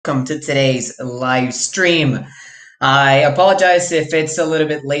welcome to today's live stream. I apologize if it's a little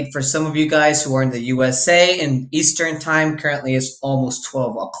bit late for some of you guys who are in the USA and Eastern time. Currently, it's almost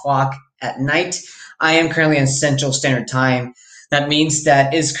 12 o'clock at night. I am currently in Central Standard Time. That means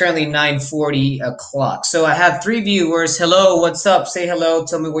that it's currently 9:40 o'clock. So I have three viewers. Hello, what's up? Say hello.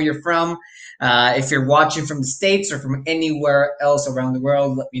 Tell me where you're from. If you're watching from the States or from anywhere else around the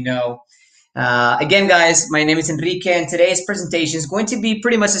world, let me know. Again, guys, my name is Enrique, and today's presentation is going to be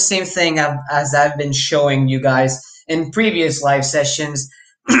pretty much the same thing as I've been showing you guys in previous live sessions.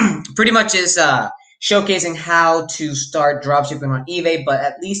 Pretty much is showcasing how to start dropshipping on eBay, but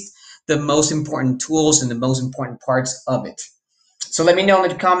at least the most important tools and the most important parts of it. So let me know in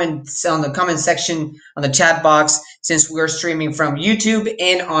the comments, on the comment section, on the chat box, since we're streaming from YouTube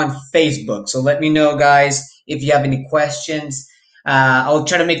and on Facebook. So let me know, guys, if you have any questions. I'll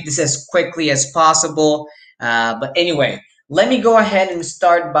try to make this as quickly as possible. But anyway, let me go ahead and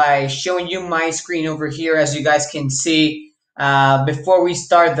start by showing you my screen over here, as you guys can see. Before we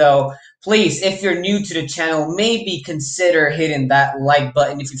start, though, please, if you're new to the channel, maybe consider hitting that like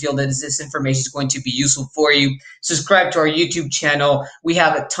button if you feel that this information is going to be useful for you. Subscribe to our YouTube channel. We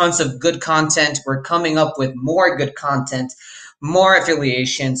have tons of good content. We're coming up with more good content, more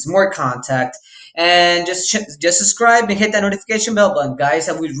affiliations, more contact. And just subscribe and hit that notification bell button, guys.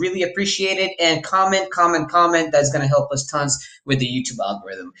 I would really appreciate it. And comment. That's going to help us tons with the YouTube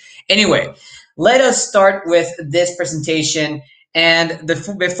algorithm. Anyway, let us start with this presentation. And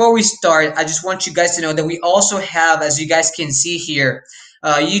before we start, I just want you guys to know that we also have, as you guys can see here,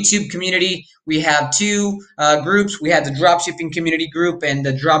 YouTube community. We have two groups. We have the dropshipping community group and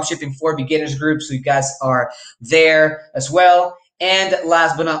the dropshipping for beginners group. So you guys are there as well. And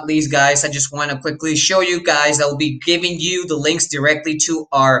last but not least, guys, I just want to quickly show you guys that will be giving you the links directly to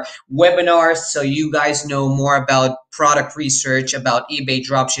our webinars, so you guys know more about product research, about eBay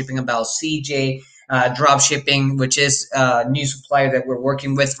dropshipping, about CJ dropshipping, which is a new supplier that we're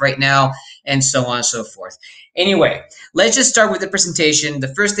working with right now, and so on and so forth. Anyway, let's just start with the presentation.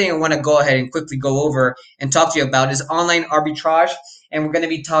 The first thing I want to go ahead and quickly go over and talk to you about is online arbitrage. And we're going to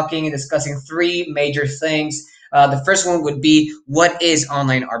be talking and discussing three major things. The first one would be, what is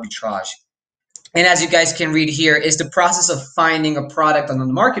online arbitrage? And as you guys can read here, is the process of finding a product on the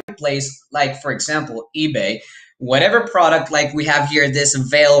marketplace, like, for example, eBay. Whatever product, like we have here, this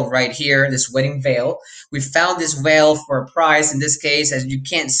veil right here, this wedding veil. We found this veil for a price. In this case, as you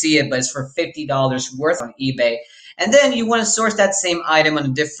can't see it, but it's for $50 worth on eBay. And then you want to source that same item on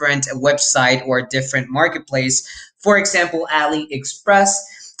a different website or a different marketplace. For example, AliExpress.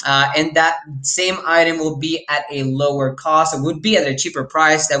 And that same item will be at a lower cost. It would be at a cheaper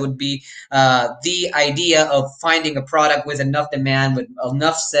price. That would be the idea of finding a product with enough demand, with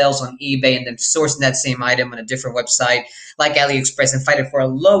enough sales on eBay, and then sourcing that same item on a different website like AliExpress and find it for a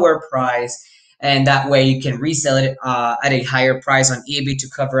lower price. And that way you can resell it at a higher price on eBay to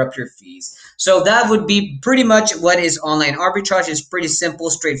cover up your fees. So that would be pretty much what is online arbitrage. It's pretty simple,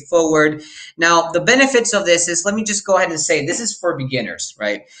 straightforward. Now, the benefits of this is, let me just go ahead and say, this is for beginners,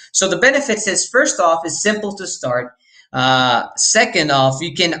 right? So the benefits is, first off, it's simple to start. Second off,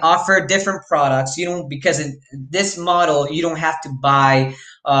 you can offer different products. You don't, because in this model, you don't have to buy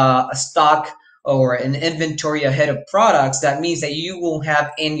a stock or an inventory ahead of products. That means that you won't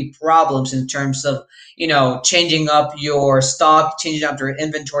have any problems in terms of, changing up your stock, changing up your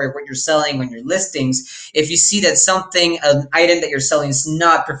inventory, what you're selling on your listings. If you see that something, an item that you're selling is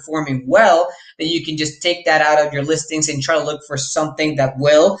not performing well, then you can just take that out of your listings and try to look for something that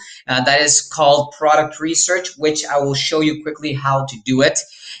will. That is called product research, which I will show you quickly how to do it.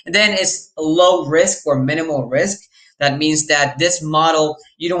 And then it's low risk or minimal risk. That means that this model,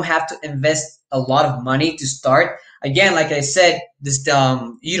 you don't have to invest a lot of money to start. Again, like I said, this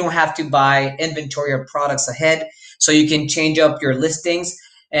you don't have to buy inventory or products ahead, so you can change up your listings,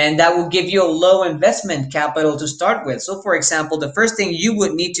 and that will give you a low investment capital to start with. So for example, the first thing you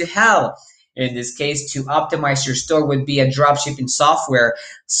would need to have in this case to optimize your store would be a dropshipping software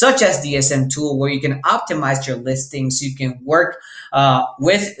such as DSM Tool, where you can optimize your listings. You can work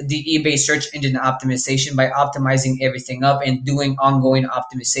with the eBay search engine optimization by optimizing everything up and doing ongoing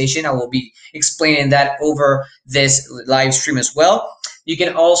optimization. I will be explaining that over this live stream as well. You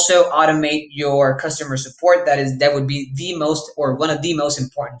can also automate your customer support. That would be the most, or one of the most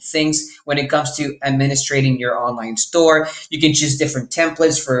important things when it comes to administrating your online store. You can choose different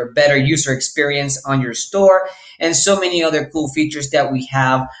templates for a better user experience on your store, and so many other cool features that we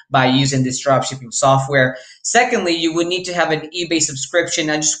have by using this dropshipping software. Secondly, you would need to have an eBay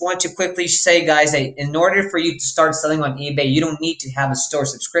subscription. I just want to quickly say, guys, that in order for you to start selling on eBay, you don't need to have a store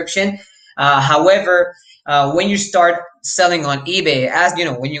subscription. However, when you start selling on eBay, as you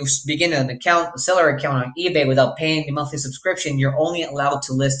know, when you begin an account, a seller account on eBay without paying the monthly subscription, you're only allowed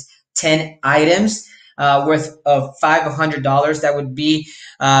to list 10 items worth of $500. That would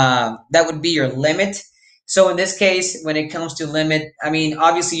be your limit. So in this case, when it comes to limit, I mean,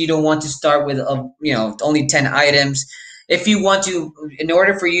 obviously you don't want to start with only 10 items. If you want to, in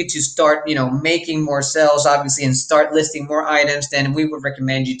order for you to start, making more sales, obviously, and start listing more items, then we would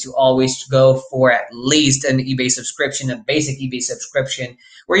recommend you to always go for at least an eBay subscription, a basic eBay subscription,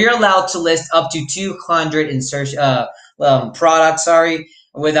 where you're allowed to list up to 200 products,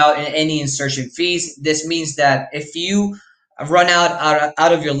 without any insertion fees. This means that if you run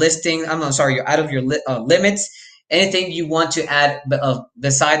out of your listing, out of your limits, anything you want to add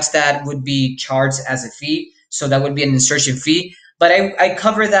besides that would be charged as a fee. So that would be an insertion fee. But I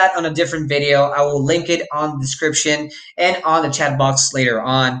cover that on a different video. I will link it on the description and on the chat box later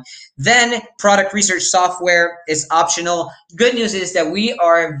on. Then product research software is optional. Good news is that we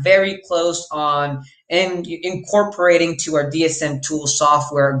are very close on incorporating to our DSM Tool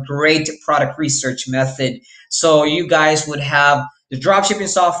software a great product research method. So you guys would have the dropshipping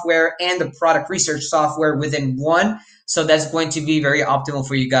software and the product research software within one. So that's going to be very optimal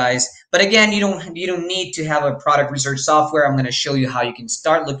for you guys. But again, you don't need to have a product research software. I'm going to show you how you can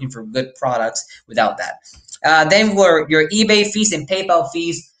start looking for good products without that. Then for your eBay fees and PayPal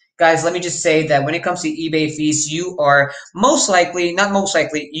fees, guys, let me just say that when it comes to eBay fees, you are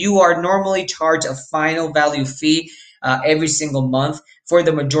you are normally charged a final value fee every single month for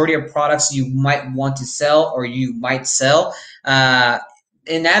the majority of products you might want to sell or you might sell.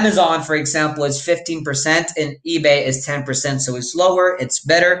 In Amazon, for example, it's 15%, and eBay is 10%, so it's lower, it's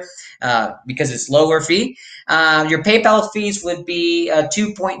better because it's lower fee. Your PayPal fees would be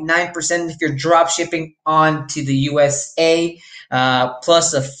 2.9% if you're drop shipping on to the USA,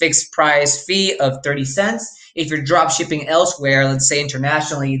 plus a fixed price fee of 30 cents. If you're drop shipping elsewhere, let's say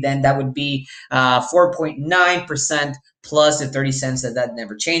internationally, then that would be 4.9% plus the 30 cents that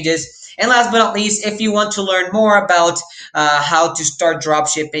never changes. And last but not least, if you want to learn more about how to start drop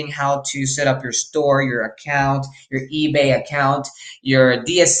shipping, how to set up your store, your account, your eBay account, your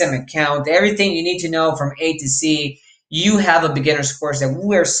DSM account, everything you need to know from A to Z, you have a beginner's course that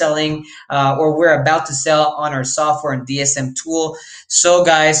we're selling or we're about to sell on our software and DSM tool. So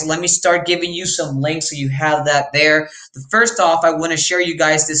guys, let me start giving you some links so you have that there. First off, I want to share you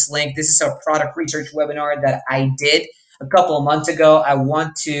guys this link. This is a product research webinar that I did a couple of months ago. I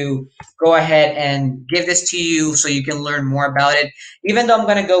want to go ahead and give this to you so you can learn more about it. Even though I'm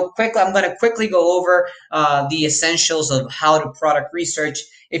going to quickly go over the essentials of how to product research.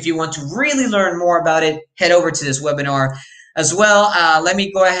 If you want to really learn more about it, head over to this webinar as well. Let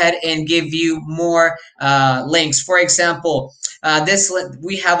me go ahead and give you more links. For example,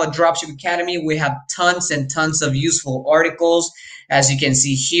 we have a Dropship Academy. We have tons and tons of useful articles, as you can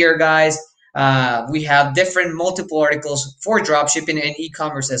see here, guys. We have multiple articles for dropshipping and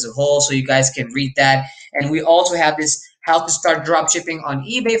e-commerce as a whole, so you guys can read that. And we also have this how to start dropshipping on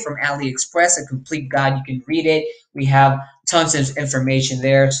eBay from AliExpress, a complete guide. You can read it. We have tons of information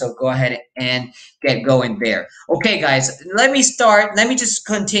there, so go ahead and get going there. Okay, guys, let me just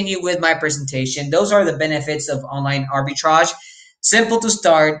continue with my presentation. Those are the benefits of online arbitrage. Simple to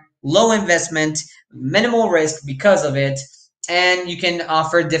start, low investment, minimal risk because of it, and you can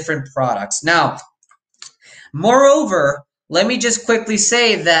offer different products. Now, moreover, let me just quickly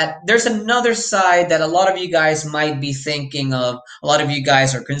say that there's another side that a lot of you guys might be thinking of, a lot of you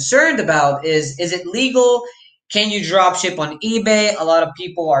guys are concerned about, is it legal? Can you drop ship on eBay? A lot of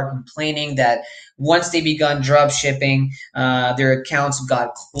people are complaining that once they begun drop shipping, their accounts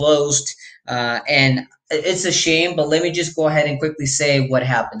got closed, and it's a shame, but let me just go ahead and quickly say what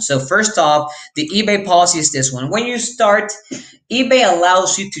happened. So first off, the eBay policy is this one. When you start, eBay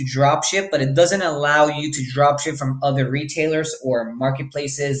allows you to drop ship, but it doesn't allow you to drop ship from other retailers or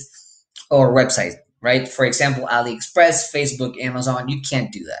marketplaces or websites, right? For example, AliExpress, Facebook, Amazon, you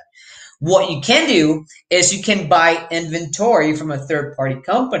can't do that. What you can do is you can buy inventory from a third-party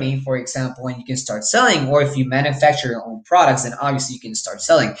company, for example, and you can start selling. Or if you manufacture your own products, then obviously you can start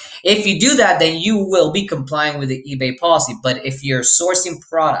selling. If you do that, then you will be complying with the eBay policy. But if you're sourcing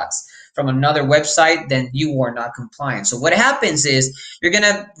products from another website, then you are not compliant. So what happens is you're going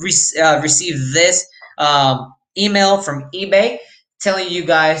to receive this email from eBay telling you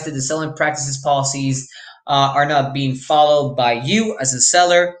guys that the selling practices policies are not being followed by you as a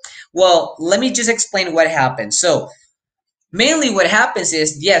seller. Well, let me just explain what happens. So mainly what happens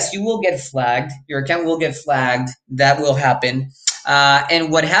is, yes, you will get flagged. Your account will get flagged. That will happen.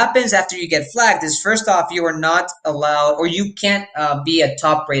 And what happens after you get flagged is, first off, you are not allowed, or you can't be a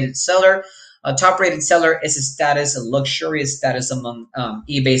top rated seller A top-rated seller is a status, a luxurious status among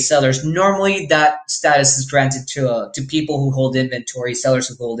eBay sellers. Normally, that status is granted to people who hold inventory, sellers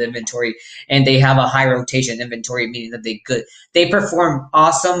who hold inventory, and they have a high rotation inventory, meaning that they perform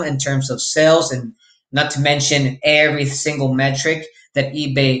awesome in terms of sales, and not to mention every single metric that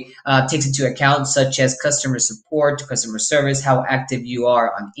eBay takes into account, such as customer support, customer service, how active you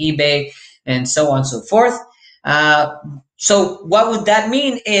are on eBay, and so on and so forth. So what would that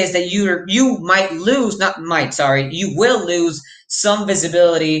mean is that you might lose, not might, sorry, you will lose some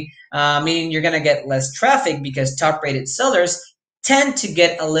visibility, meaning you're going to get less traffic because top-rated sellers tend to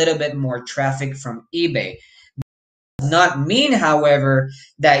get a little bit more traffic from eBay. Not mean, however,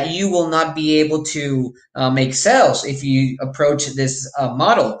 that you will not be able to make sales if you approach this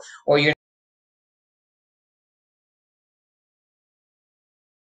model, or you're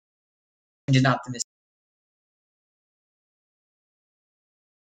not optimistic.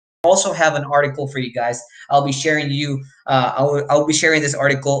 Also have an article for you guys. I'll be sharing I'll be sharing this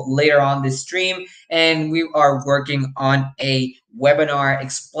article later on this stream, and we are working on a webinar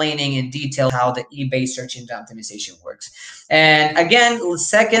explaining in detail how the eBay search engine optimization works. And again,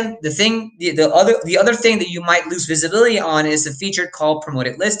 second, the other thing that you might lose visibility on is a feature called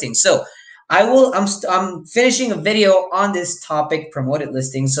promoted listings. So I'm finishing a video on this topic, promoted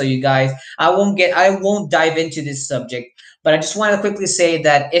listings. So you guys, I won't dive into this subject, but I just want to quickly say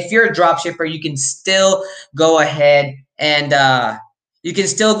that if you're a dropshipper, you can still go ahead and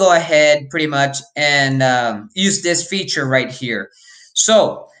pretty much and use this feature right here.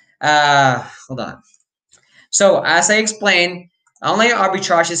 So hold on. So as I explained, online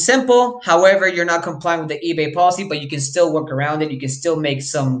arbitrage is simple. However, you're not complying with the eBay policy, but you can still work around it. You can still make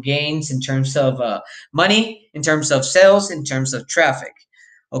some gains in terms of money, in terms of sales, in terms of traffic.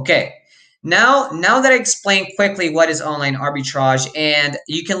 Okay. Now that I explained quickly what is online arbitrage, and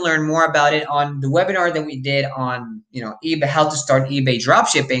you can learn more about it on the webinar that we did on eBay, how to start eBay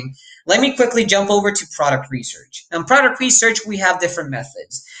dropshipping. Let me quickly jump over to product research. In product research, we have different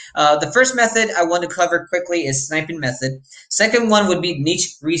methods. The first method I want to cover quickly is sniping method. Second one would be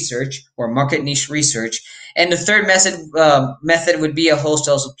niche research or market niche research, and the third method would be a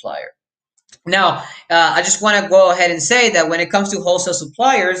wholesale supplier. Now, I just want to go ahead and say that when it comes to wholesale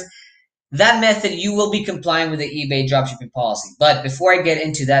suppliers, that method, you will be complying with the eBay dropshipping policy. But before I get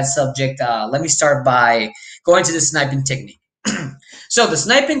into that subject, let me start by going to the sniping technique. So the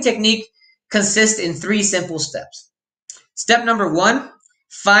sniping technique consists in 3 simple steps. Step number 1,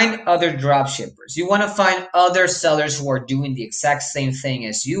 find other dropshippers. You want to find other sellers who are doing the exact same thing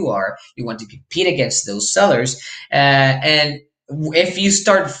as you are. You want to compete against those sellers. And if you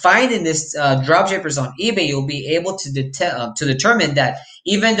start finding this dropshippers on eBay, you'll be able to determine that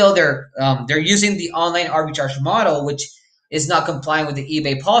even though they're using the online arbitrage model, which is not complying with the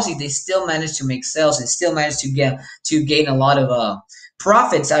eBay policy, they still manage to make sales and still manage to gain a lot of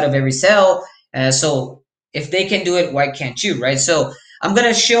profits out of every sale. So if they can do it, why can't you, right? So I'm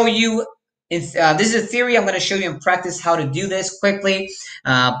going to show you. This is a theory. I'm going to show you in practice how to do this quickly.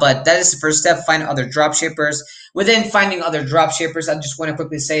 But that is the first step, find other dropshippers. Within finding other dropshippers, I just want to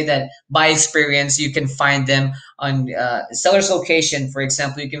quickly say that by experience, you can find them on seller's location. For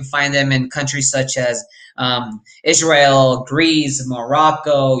example, you can find them in countries such as Israel, Greece,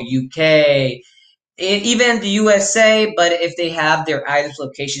 Morocco, UK, even the USA. But if they have their items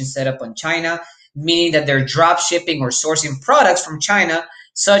location set up on China, meaning that they're drop shipping or sourcing products from China,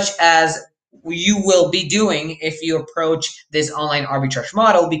 such as you will be doing if you approach this online arbitrage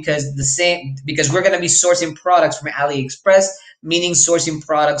model, because we're going to be sourcing products from AliExpress, meaning sourcing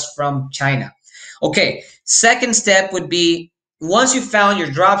products from China. Okay, second step would be, once you found your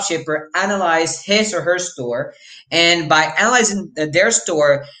dropshipper, analyze his or her store, and by analyzing their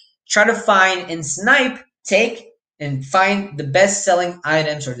store, try to find and take and find the best-selling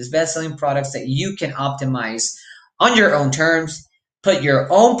items or the best-selling products that you can optimize on your own terms. Put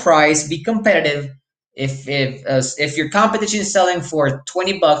your own price, be competitive. If your competition is selling for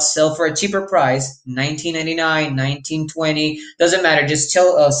 20 bucks, sell for a cheaper price, $19.99, $19.20, doesn't matter. Just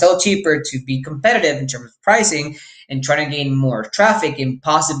sell cheaper to be competitive in terms of pricing and try to gain more traffic and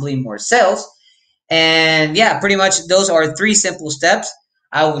possibly more sales. And yeah, pretty much those are 3 simple steps.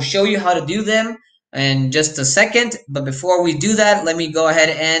 I will show you how to do them in just a second. But before we do that, let me go ahead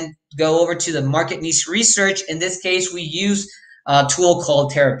and go over to the market niche research. In this case, we use a tool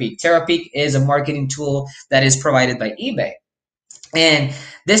called Terapeak. Terapeak is a marketing tool that is provided by eBay. And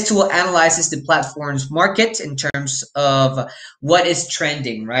this tool analyzes the platform's market in terms of what is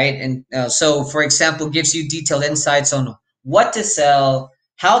trending, right? And so, for example, gives you detailed insights on what to sell,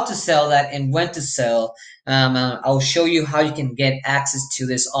 how to sell that and when to sell. I'll show you how you can get access to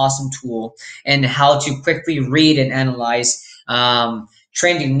this awesome tool and how to quickly read and analyze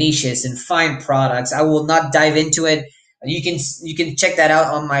trending niches and find products. I will not dive into it. You can check that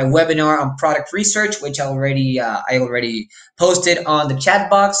out on my webinar on product research, which I already posted on the chat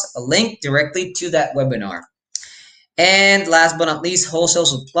box, a link directly to that webinar. And last but not least, wholesale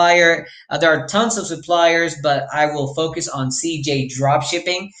supplier. There are tons of suppliers, but I will focus on CJ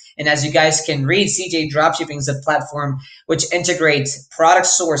Dropshipping. And as you guys can read, CJ Dropshipping is a platform which integrates product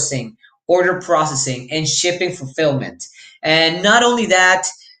sourcing, order processing, and shipping fulfillment. And not only that,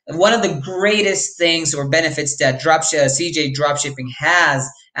 one of the greatest things or benefits that CJ Dropshipping has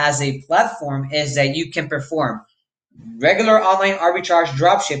as a platform is that you can perform regular online arbitrage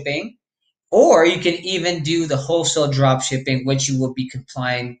dropshipping, or you can even do the wholesale drop shipping, which you will be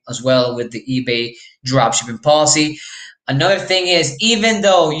complying as well with the eBay dropshipping policy. Another thing is, even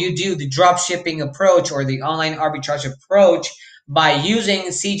though you do the drop shipping approach or the online arbitrage approach by using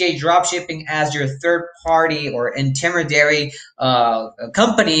CJ Dropshipping as your third party or intermediary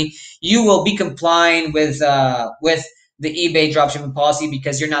company, you will be complying with the eBay dropshipping policy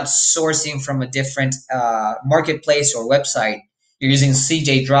because you're not sourcing from a different marketplace or website. You're using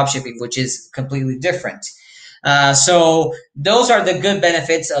CJ dropshipping, which is completely different. So those are the good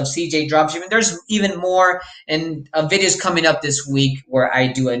benefits of CJ dropshipping. There's even more, and videos coming up this week where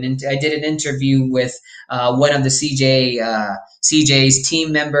I did an interview with one of the CJ's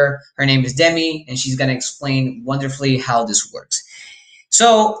team member. Her name is Demi, and she's gonna explain wonderfully how this works.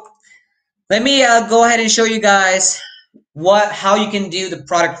 So let me go ahead and show you guys how you can do the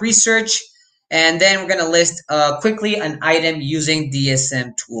product research, and then we're going to list quickly an item using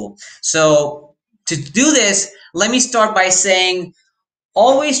DSM Tool. So to do this, let me start by saying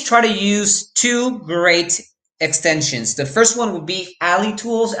always try to use two great extensions. The first one would be Ali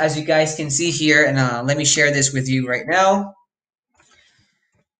Tools, as you guys can see here, and let me share this with you right now.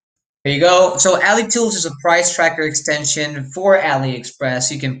 There you go. So Ali Tools is a price tracker extension for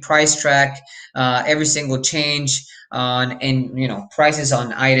AliExpress. You can price track every single change on prices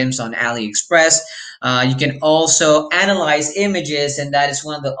on items on AliExpress. You can also analyze images, and that is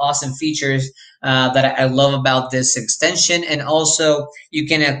one of the awesome features that I love about this extension. And also, you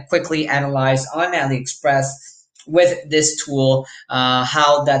can quickly analyze on AliExpress with this tool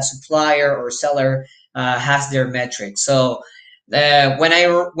how that supplier or seller has their metrics. So when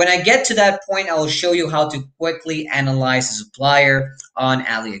I get to that point, I will show you how to quickly analyze a supplier on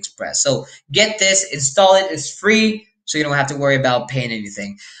AliExpress. So get this, install it. It's free, so you don't have to worry about paying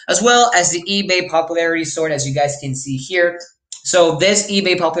anything. As well as the eBay popularity sort, as you guys can see here. So this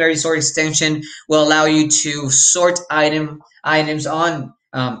eBay popularity sort extension will allow you to sort items on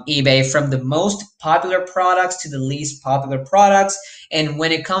eBay from the most popular products to the least popular products. And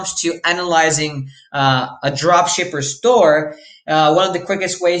when it comes to analyzing a dropshipper store, one of the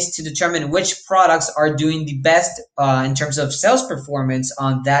quickest ways to determine which products are doing the best in terms of sales performance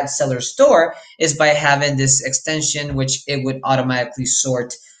on that seller store is by having this extension, which it would automatically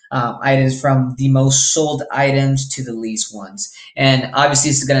sort items from the most sold items to the least ones. And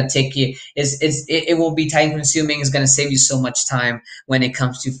obviously, it's going to take you, it will be time consuming. It's going to save you so much time when it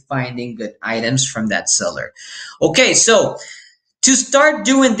comes to finding good items from that seller. Okay, so to start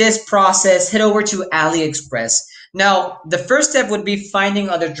doing this process, head over to AliExpress. Now, the first step would be finding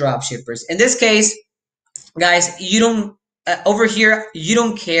other dropshippers. In this case, guys, you don't over here, you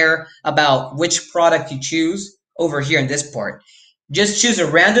don't care about which product you choose over here in this part. Just choose a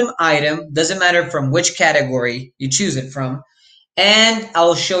random item, doesn't matter from which category you choose it from, and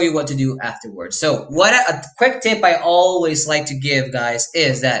I'll show you what to do afterwards. So a quick tip I always like to give, guys,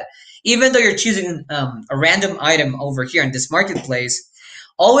 is that even though you're choosing a random item over here in this marketplace,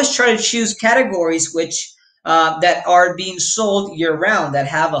 always try to choose categories which that are being sold year round, that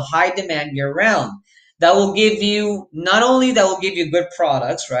have a high demand year round. That will give you, not only that will give you good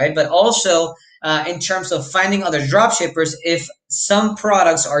products, right, but also in terms of finding other drop shippers, if some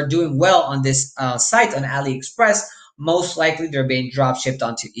products are doing well on this site on AliExpress, most likely they're being drop shipped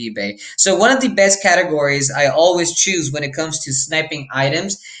onto eBay. So one of the best categories I always choose when it comes to sniping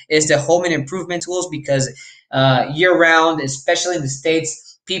items is the home and improvement tools, because year round, especially in the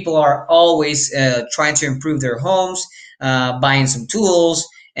States, people are always trying to improve their homes, buying some tools,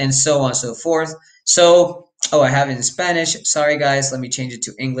 and so on and so forth. So, I have it in Spanish. Sorry, guys. Let me change it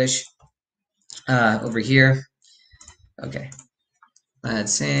to English over here. Okay.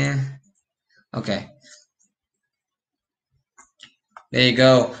 Let's see. Okay. There you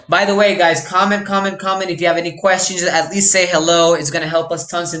go. By the way, guys, comment, comment, comment. If you have any questions, at least say hello. It's going to help us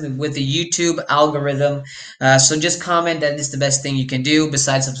tons with the YouTube algorithm. So just comment. That is the best thing you can do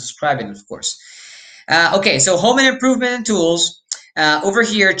besides subscribing, of course. Okay, so home and improvement tools. Over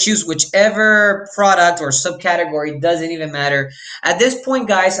here, choose whichever product or subcategory, doesn't even matter. At this point,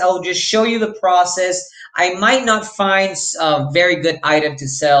 guys, I'll just show you the process. I might not find a very good item to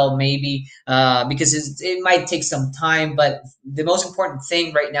sell, maybe, because it might take some time, but the most important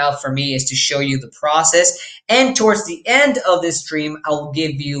thing right now for me is to show you the process. And towards the end of this stream, I'll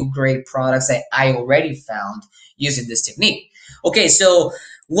give you great products that I already found using this technique. Okay, so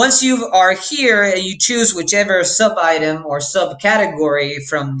once you are here and you choose whichever sub item or subcategory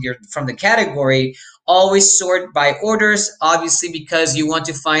from the category, always sort by orders, obviously, because you want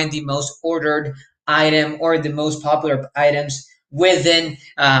to find the most ordered item or the most popular items within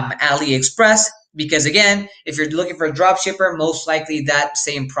AliExpress. Because again, if you're looking for a drop shipper, most likely that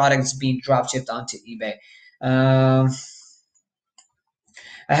same product is being drop shipped onto eBay.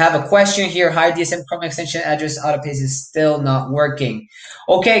 I have a question here. Hi, DSM Chrome extension address autopaste is still not working.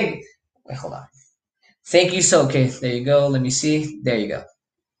 Okay, wait, hold on. Thank you. So, okay, there you go. Let me see. There you go.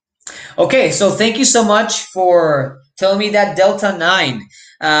 Okay, so thank you so much for telling me that Delta 9.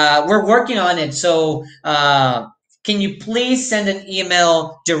 We're working on it. So, can you please send an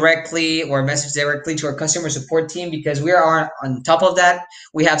email directly or message directly to our customer support team, because we are on top of that.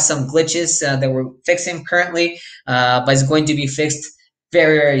 We have some glitches that we're fixing currently, but it's going to be fixed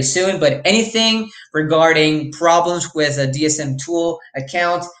very, very soon. But anything regarding problems with a DSM Tool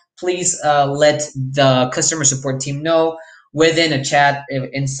account, please let the customer support team know within a chat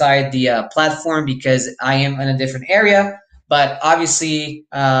inside the platform, because I am in a different area. But obviously,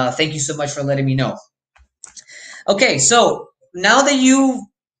 thank you so much for letting me know. Okay, so now that you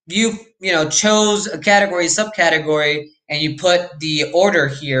chose a category, subcategory, and you put the order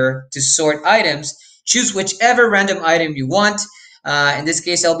here to sort items, choose whichever random item you want. In this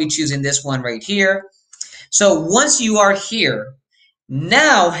case, I'll be choosing this one right here. So once you are here,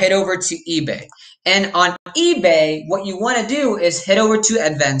 now head over to eBay. And on eBay, what you want to do is head over to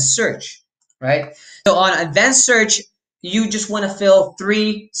advanced search, right? So on advanced search, you just want to fill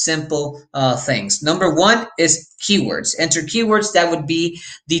three simple things. Number one is keywords. Enter keywords that would be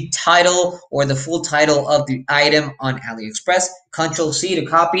the title or the full title of the item on AliExpress. Control C to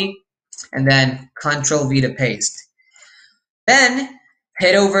copy, and then Control V to paste. Then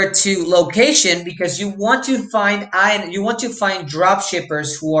head over to location, because you want to find drop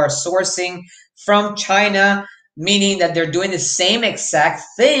shippers who are sourcing from China, meaning that they're doing the same exact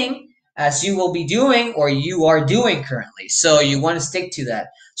thing as you will be doing or you are doing currently. So you want to stick to that.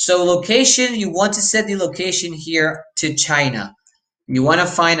 So location, you want to set the location here to China. You want to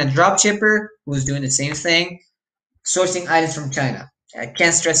find a drop shipper who's doing the same thing, sourcing items from China. I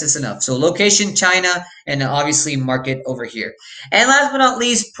can't stress this enough. So location, China, and obviously market over here. And last but not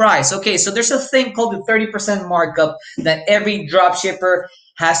least, price. Okay, so there's a thing called the 30% markup that every drop shipper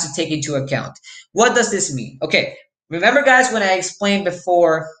has to take into account. What does this mean? Okay, remember guys, when I explained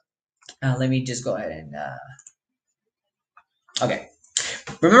before, let me just go ahead and, okay.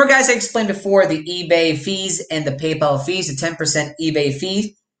 Remember guys, I explained before the eBay fees and the PayPal fees, the 10% eBay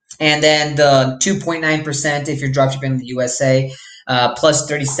fee, and then the 2.9% if you're dropshipping in the USA, plus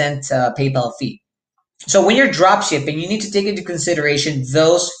 30-cent PayPal fee. So when you're dropshipping, you need to take into consideration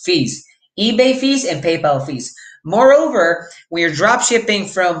those fees, eBay fees and PayPal fees. Moreover, when you're dropshipping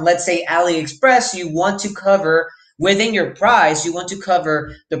from, let's say, AliExpress, you want to cover, within your price, you want to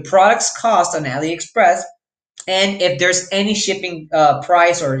cover the product's cost on AliExpress, and if there's any shipping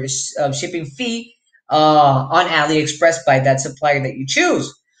price or shipping fee on AliExpress by that supplier that you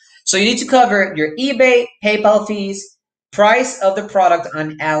choose. So you need to cover your eBay, PayPal fees, price of the product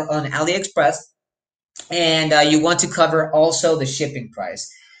on AliExpress, and you want to cover also the shipping price.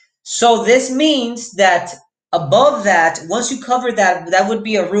 So this means that above that, once you cover that, that would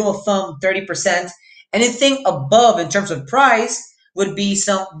be a rule of thumb, 30%. Anything above in terms of price would be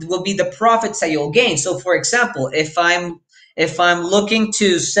the profits that you'll gain. So for example, if I'm looking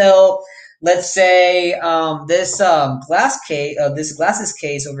to sell, let's say this glasses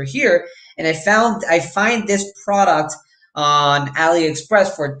case over here, and I find this product on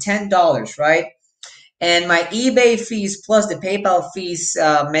AliExpress for $10, right? And my eBay fees plus the PayPal fees,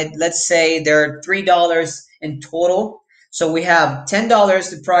 let's say they're $3 in total. So we have $10,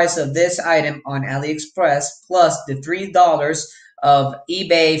 the price of this item on AliExpress, plus the $3 of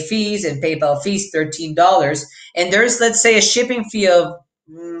eBay fees and PayPal fees, $13. And there's, let's say, a shipping fee of,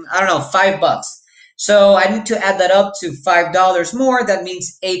 I don't know, $5. So I need to add that up to $5 more. That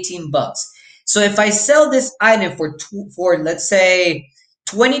means 18 bucks. So if I sell this item for let's say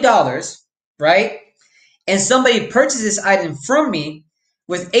 $20, right? And somebody purchases this item from me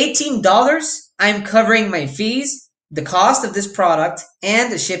with $18, I'm covering my fees, the cost of this product,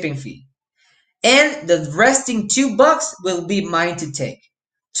 and the shipping fee. And the resting $2 will be mine to take.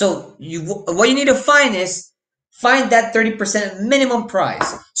 So what you need to find that 30% minimum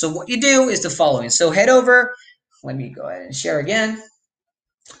price. So what you do is the following. So head over, let me go ahead and share again.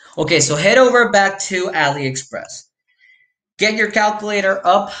 Okay, so head over back to AliExpress. Get your calculator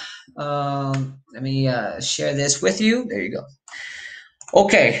up. Let me share this with you. There you go.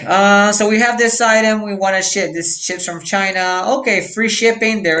 Okay, so we have this item. We want to ship. This ships from China. Okay, free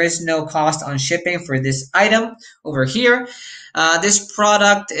shipping. There is no cost on shipping for this item over here. This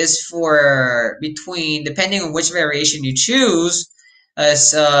product is for between, depending on which variation you choose,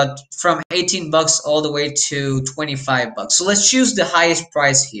 is from $18 all the way to $25. So let's choose the highest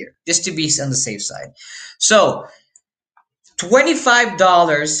price here, just to be on the safe side. So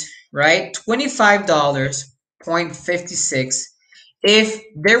 $25, right? $25.56. If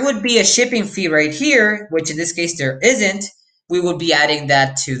there would be a shipping fee right here, which in this case there isn't, we would be adding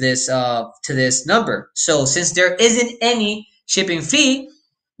that to this number. So since there isn't any shipping fee,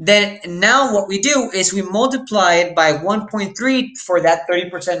 then now what we do is we multiply it by 1.3 for that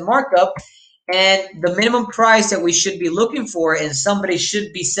 30% markup, and the minimum price that we should be looking for, and somebody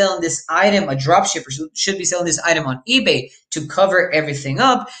should be selling this item, a dropshipper should be selling this item on eBay to cover everything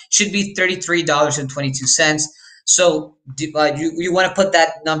up, should be $33.22. So you want to put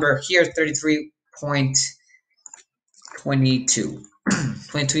that number here, 33.22.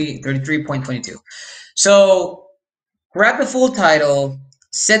 33.22. So grab the full title,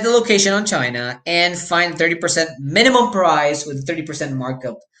 set the location on China, and find 30% minimum price with 30%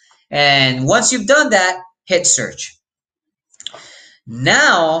 markup. And once you've done that, hit search.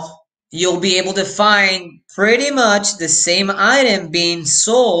 Now you'll be able to find pretty much the same item being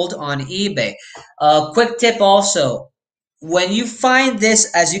sold on eBay. Quick tip also, when you find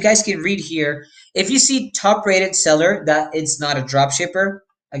this, as you guys can read here, if you see top rated seller, that it's not a drop shipper.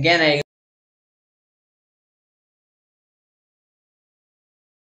 Again, I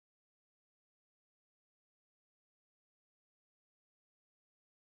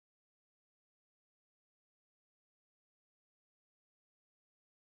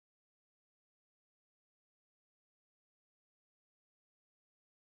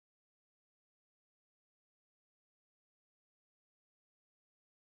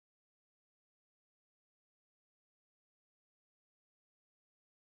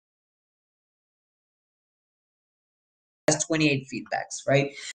has 28 feedbacks,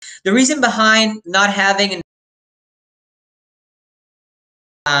 right? The reason behind not having an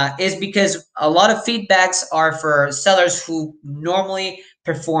is because a lot of feedbacks are for sellers who normally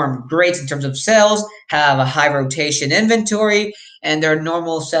perform great in terms of sales, have a high rotation inventory, and they're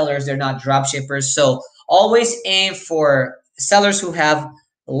normal sellers. They're not drop shippers. So always aim for sellers who have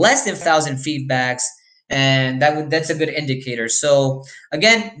less than 1,000 feedbacks, and that's a good indicator. So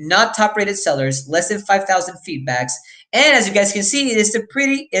again, not top rated sellers, less than 5,000 feedbacks. And as you guys can see, it's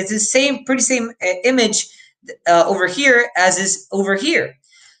the same image over here as is over here.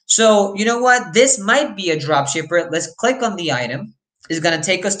 So you know what? This might be a drop shipper. Let's click on the item. It's going to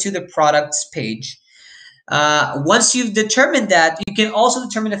take us to the products page. Once you've determined that, you can also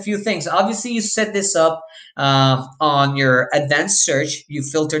determine a few things. Obviously, you set this up on your advanced search. You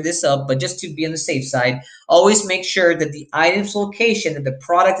filter this up, but just to be on the safe side, always make sure that the item's location, that the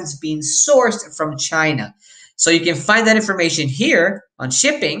product is being sourced from China. So you can find that information here on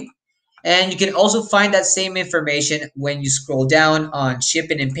shipping. And you can also find that same information when you scroll down on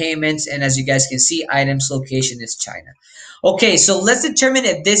shipping and payments. And as you guys can see, items location is China. Okay, so let's determine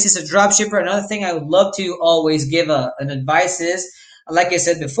if this is a drop shipper. Another thing I would love to always give an advice is, like I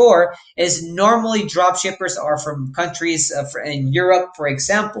said before, is normally drop shippers are from countries in Europe, for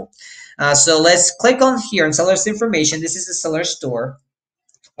example. So let's click on here on seller's information. This is the seller store.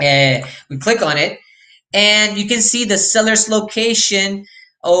 And we click on it, and you can see the seller's location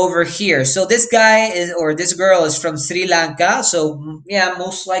over here. So this guy is, or this girl is from Sri Lanka. So yeah,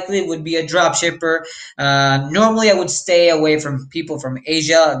 most likely it would be a drop shipper. Normally I would stay away from people from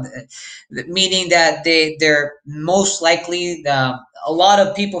Asia, meaning that they're most likely, a lot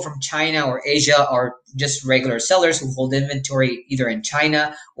of people from China or Asia are just regular sellers who hold inventory either in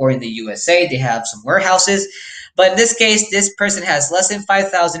China or in the USA. They have some warehouses. But in this case, this person has less than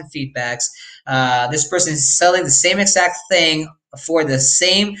 5,000 feedbacks. This person is selling the same exact thing for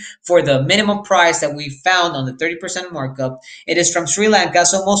the minimum price that we found on the 30% markup. It is from Sri Lanka,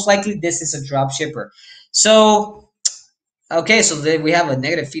 so most likely this is a drop shipper. So Okay, so we have a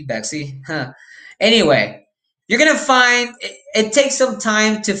negative feedback. See, huh? Anyway, you're gonna find it takes some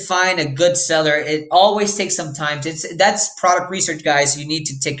time to find a good seller. It always takes some time. That's product research, guys. You need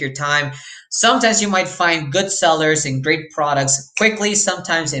to take your time. Sometimes you might find good sellers and great products quickly.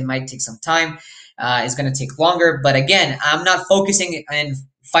 Sometimes it might take some time. It's gonna take longer. But again, I'm not focusing on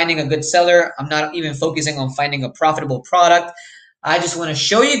finding a good seller. I'm not even focusing on finding a profitable product. I just want to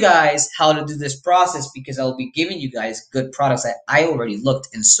show you guys how to do this process because I'll be giving you guys good products that I already looked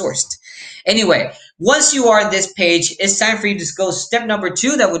and sourced. Anyway, once you are on this page, it's time for you to go step number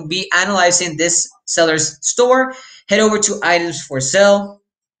 2. That would be analyzing this seller's store. Head over to items for sale.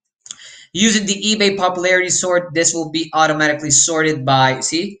 Using the eBay popularity sort, this will be automatically sorted by,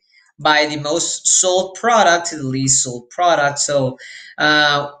 see, by the most sold product to the least sold product. So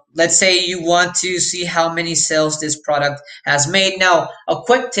let's say you want to see how many sales this product has made. Now, a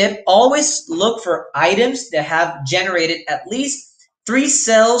quick tip, always look for items that have generated at least 3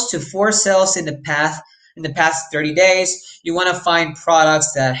 sales to 4 sales in the past 30 days. You want to find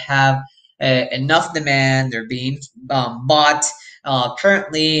products that have enough demand, they're being bought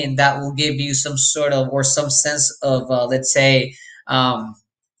currently, and that will give you some sort of or some sense of let's say how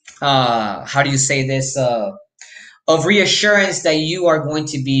do you say this of reassurance that you are going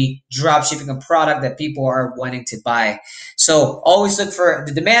to be drop shipping a product that people are wanting to buy. So always look for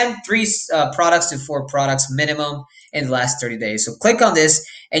the demand, 3 products to 4 products minimum in the last 30 days. So click on this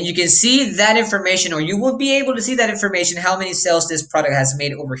and you can see that information, or you will be able to see that information, how many sales this product has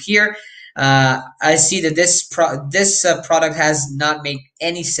made over here. I see that this product has not made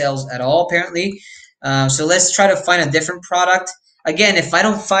any sales at all apparently. So let's try to find a different product. Again, if I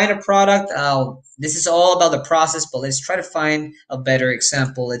don't find a product, this is all about the process, but let's try to find a better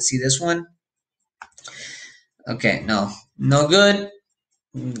example. Let's see this one. Okay, no good.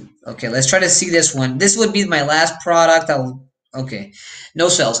 Okay, let's try to see this one. This would be my last product. Okay, no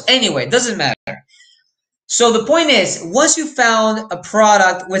sales. Anyway, doesn't matter. So the point is, once you found a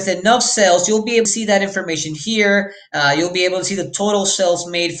product with enough sales, you'll be able to see that information here. You'll be able to see the total sales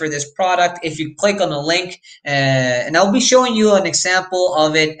made for this product if you click on the link. And I'll be showing you an example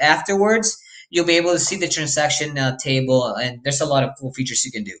of it afterwards. You'll be able to see the transaction table, and there's a lot of cool features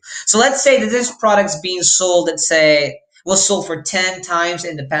you can do. So let's say that this product's being sold, let's say, was sold for 10 times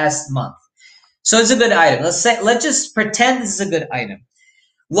in the past month. So it's a good item. Let's just pretend this is a good item.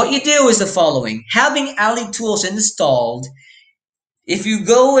 What you do is the following. Having Ali tools installed, if you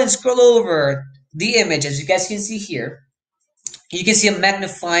go and scroll over the image, as you guys can see here, you can see a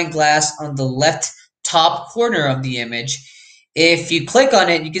magnifying glass on the left top corner of the image. If you click on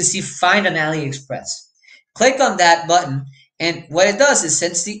it, you can see Find on AliExpress. Click on that button, and what it does is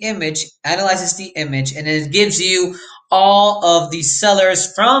sends the image, analyzes the image, and it gives you all of the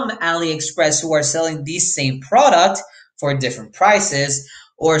sellers from AliExpress who are selling the same product for different prices,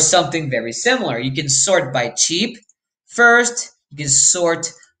 or something very similar. You can sort by cheap first. You can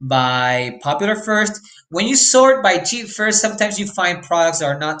sort by popular first. When you sort by cheap first, sometimes you find products that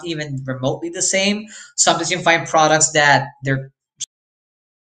are not even remotely the same. Sometimes you find products that they're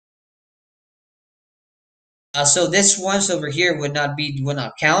so this ones over here would not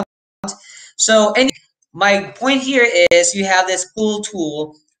count. So my point here is you have this cool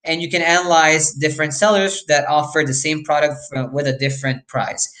tool and you can analyze different sellers that offer the same product with a different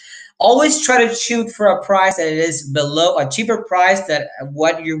price. Always try to shoot for a price that is below a cheaper price that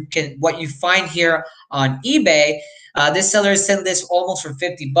what you find here on eBay. This seller is selling this almost for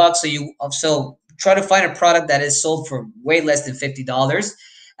 $50, so try to find a product that is sold for way less than $50.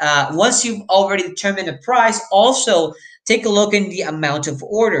 Once you've already determined the price, also take a look in the amount of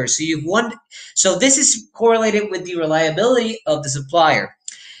orders. So this is correlated with the reliability of the supplier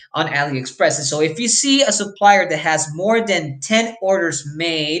on AliExpress. And so if you see a supplier that has more than 10 orders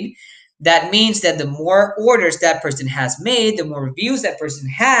made, that means that the more orders that person has made, the more reviews that person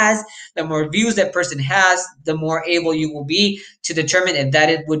has, the more able you will be to determine if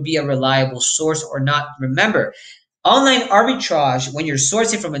it would be a reliable source or not. Remember, online arbitrage, when you're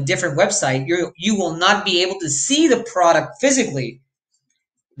sourcing from a different website, you will not be able to see the product physically,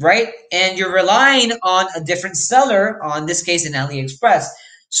 right? And you're relying on a different seller, on this case in AliExpress.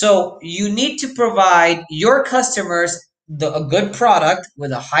 So you need to provide your customers a good product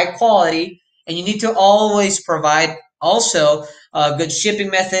with a high quality, and you need to always provide also a good shipping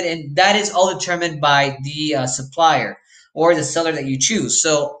method, and that is all determined by the supplier or the seller that you choose.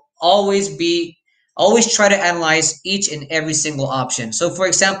 So always try to analyze each and every single option. So for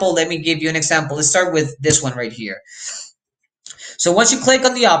example, let me give you an example. Let's start with this one right here. So once you click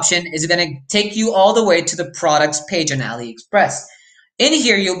on the option, it's going to take you all the way to the products page on AliExpress. In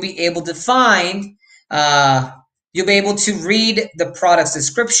here, you'll be able to find You'll be able to read the product's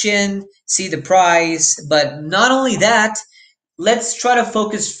description, see the price, but not only that, let's try to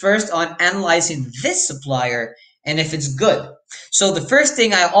focus first on analyzing this supplier and if it's good. So the first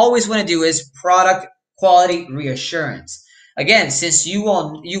thing I always want to do is product quality reassurance. Again, since you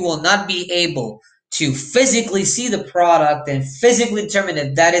will not be able to physically see the product and physically determine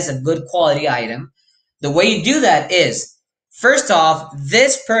if that is a good quality item, the way you do that is first off,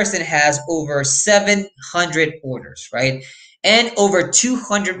 this person has over 700 orders, right? And over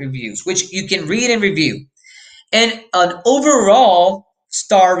 200 reviews, which you can read and review, and an overall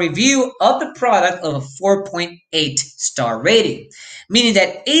star review of the product of a 4.8 star rating, meaning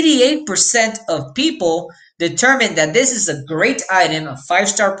that 88% of people determined that this is a great item, a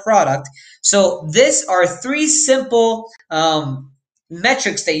 5-star product. So these are three simple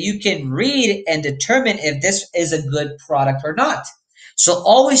metrics that you can read and determine if this is a good product or not. So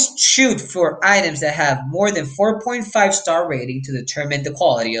always shoot for items that have more than 4.5 star rating to determine the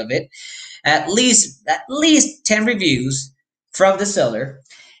quality of it, at least 10 reviews from the seller,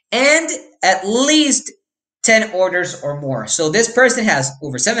 and at least 10 orders or more. So this person has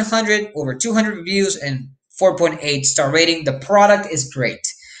over 700, over 200 reviews, and 4.8 star rating. The product is great.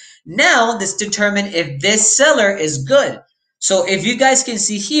 Now let's determine if this seller is good. So if you guys can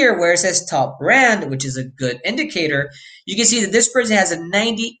see here where it says top brand, which is a good indicator, you can see that this person has a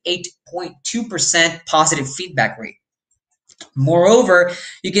 98.2% positive feedback rate. Moreover,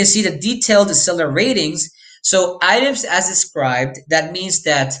 you can see the detailed seller ratings. So items as described, that means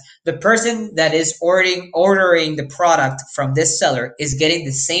that the person that is ordering the product from this seller is getting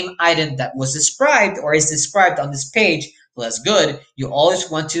the same item that was described or is described on this page. Well, that's good. You always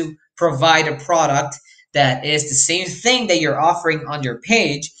want to provide a product that is the same thing that you're offering on your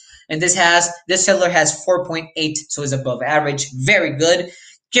page. And this seller has 4.8, so it's above average. Very good.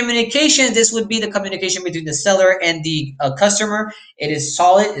 Communication, this would be the communication between the seller and the customer. It is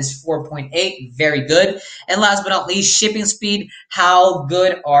solid, is 4.8, very good. And last but not least, shipping speed. How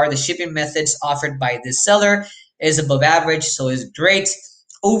good are the shipping methods offered by this seller? Is above average, so is great.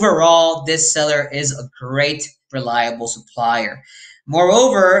 Overall, this seller is a great, reliable supplier.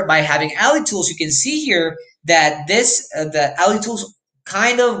 Moreover, by having Ally Tools, you can see here that the Ally Tools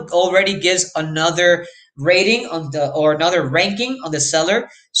kind of already gives another rating on the or another ranking on the seller.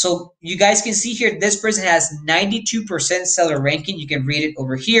 So you guys can see here this person has 92% seller ranking. You can read it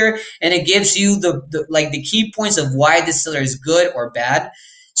over here, and it gives you the key points of why this seller is good or bad.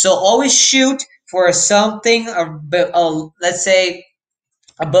 So always shoot for something let's say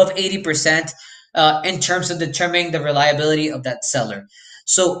above 80% in terms of determining the reliability of that seller.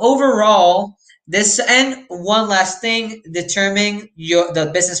 So overall, this, and one last thing, determining the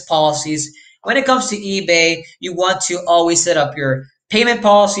business policies. When it comes to eBay, you want to always set up your payment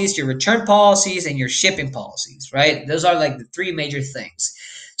policies, your return policies, and your shipping policies, right? Those are like the three major things.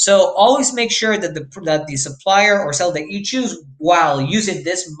 So always make sure that the supplier or seller that you choose while using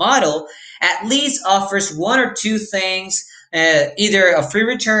this model at least offers one or two things, either a free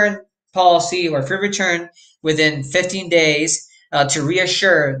return policy or free return within 15 days to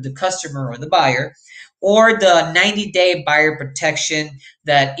reassure the customer or the buyer, or the 90-day buyer protection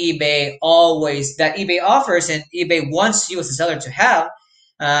that eBay offers and eBay wants you as a seller to have,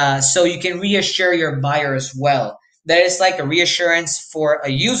 so you can reassure your buyer as well. That is like a reassurance for a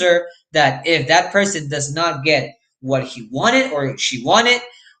user that if that person does not get what he wanted or she wanted,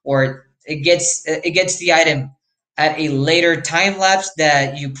 or it gets the item at a later time lapse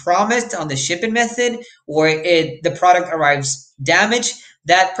that you promised on the shipping method, or the product arrives damaged,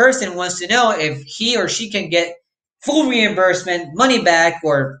 that person wants to know if he or she can get full reimbursement, money back,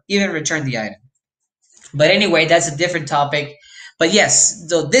 or even return the item. But anyway, that's a different topic. But yes,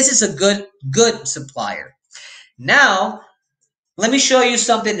 so this is a good supplier. Now, let me show you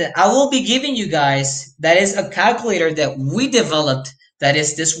something that I will be giving you guys. That is a calculator that we developed. That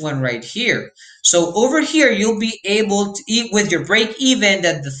is this one right here. So over here, you'll be able to eat with your break even.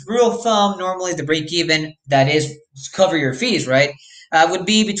 That the rule of thumb, normally the break even, that is cover your fees, right? Would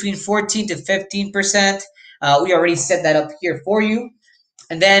be between 14 to 15%. We already set that up here for you.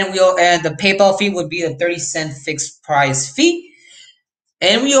 And then the PayPal fee would be a 30-cent fixed price fee.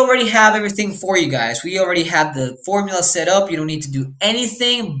 And we already have everything for you guys. We already have the formula set up. You don't need to do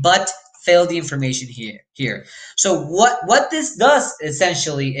anything but fill the information here. So what this does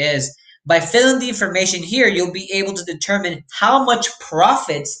essentially is, by filling the information here, you'll be able to determine how much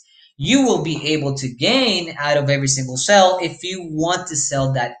profits you will be able to gain out of every single sale if you want to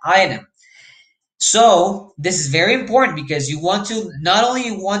sell that item. So this is very important because you want to not only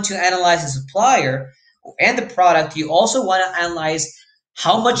you want to analyze the supplier and the product, you also want to analyze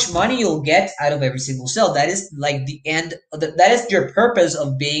how much money you'll get out of every single sale. That is like the end. That is your purpose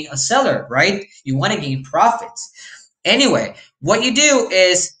of being a seller, right? You want to gain profits. Anyway, what you do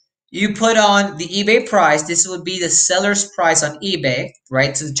is you put on the eBay price. This would be the seller's price on eBay,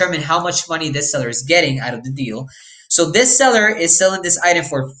 right? To determine how much money this seller is getting out of the deal. So this seller is selling this item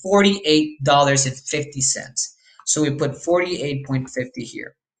for $48.50. So we put 48.50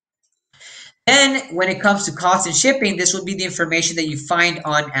 here. And when it comes to cost and shipping, this would be the information that you find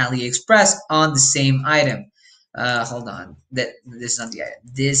on AliExpress on the same item. Hold on. This is not the item.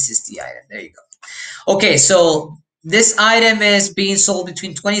 This is the item. There you go. Okay, so this item is being sold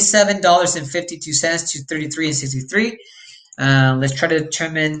between $27.52 to $33.63. Let's try to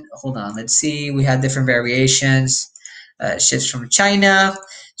determine. Hold on. Let's see. We have different variations. Ships from China.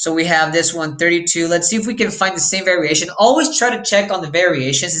 So we have this one, 32. Let's see if we can find the same variation. Always try to check on the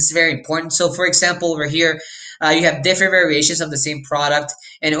variations. It's very important. So for example, over here, you have different variations of the same product.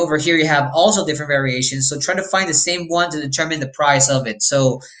 And over here, you have also different variations. So try to find the same one to determine the price of it.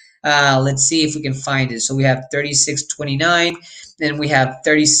 So let's see if we can find it. So we have 36.29 and we have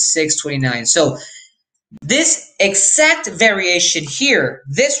 36.29. So this exact variation here,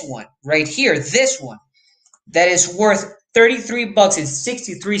 this one right here, this one, that is worth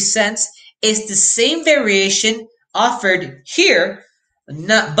 $33.63 is the same variation offered here,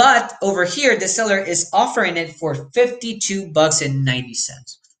 but over here the seller is offering it for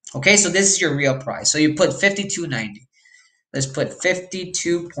 $52.90. Okay, so this is your real price. So you put $52.90. Let's put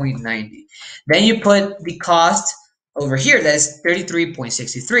 52.90. Then you put the cost over here, that is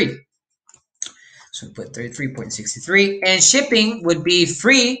 33.63. So we put 33.63, and shipping would be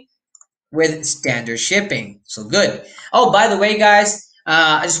free with standard shipping. So good. Oh, by the way, guys,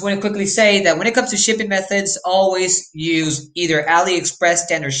 I just want to quickly say that when it comes to shipping methods, always use either AliExpress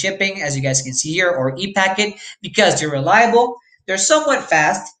standard shipping, as you guys can see here, or ePacket, because they're reliable, they're somewhat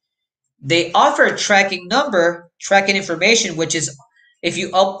fast. They offer a tracking number, tracking information, which is if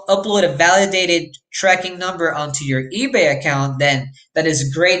you upload a validated tracking number onto your eBay account, then that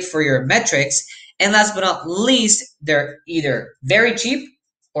is great for your metrics. And last but not least, they're either very cheap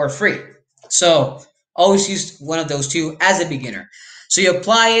or free. So always use one of those two as a beginner. So you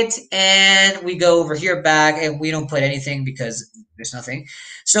apply it, and we go over here back, and we don't put anything because there's nothing.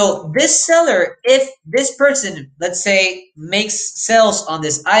 So this seller, if this person, let's say, makes sales on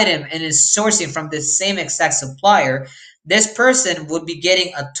this item and is sourcing from the same exact supplier, this person would be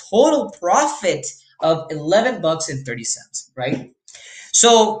getting a total profit of $11.30, right?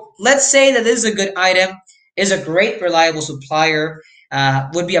 So let's say that this is a good item, is a great reliable supplier,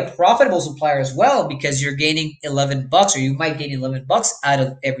 would be a profitable supplier as well, because you're gaining 11 bucks, or you might gain 11 bucks out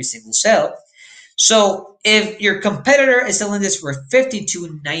of every single sale. So if your competitor is selling this for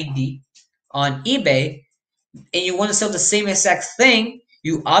 $52.90 on eBay, and you want to sell the same exact thing,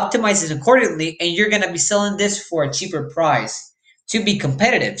 you optimize it accordingly, and you're going to be selling this for a cheaper price to be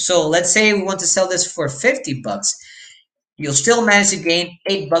competitive. So let's say we want to sell this for 50 bucks. You'll still manage to gain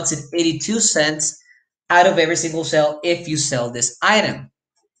 $8.82 out of every single sale if you sell this item.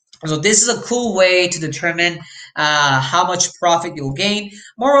 So this is a cool way to determine how much profit you'll gain.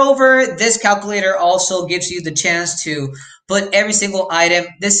 Moreover, this calculator also gives you the chance to put every single item.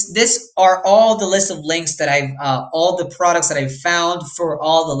 This are all the list of links that all the products that I've found for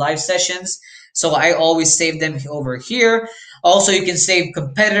all the live sessions. So I always save them over here. Also, you can save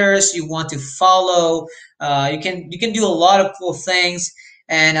competitors you want to follow. You can do a lot of cool things.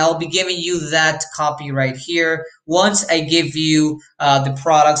 And I'll be giving you that copy right here. Once I give you the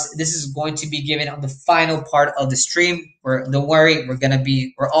products, this is going to be given on the final part of the stream. Don't worry, we're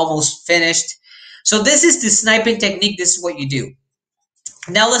almost finished. So this is the sniping technique. This is what you do.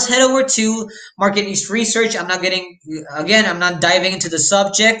 Now let's head over to market niche research. I'm not diving into the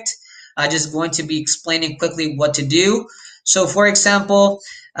subject. I'm just going to be explaining quickly what to do. So for example,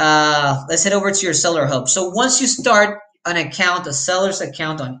 let's head over to your seller hub. So once you start an account, a seller's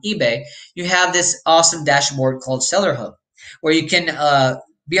account on eBay, you have this awesome dashboard called Seller Hub, where you can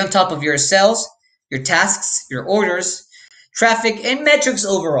be on top of your sales, your tasks, your orders, traffic, and metrics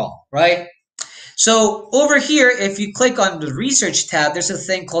overall, right? So over here, if you click on the research tab, there's a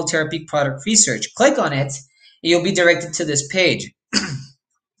thing called Therapeutic Product Research. Click on it, and you'll be directed to this page.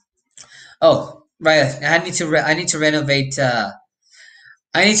 Oh, right. I need to renovate.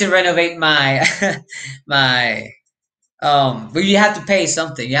 I need to renovate my but you have to pay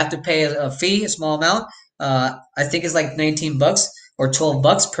something. You have to pay a fee, a small amount. I think it's like 19 bucks or 12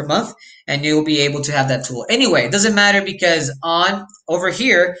 bucks per month, and you'll be able to have that tool. Anyway, it doesn't matter, because over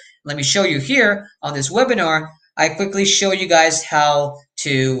here, let me show you here on this webinar, I quickly show you guys how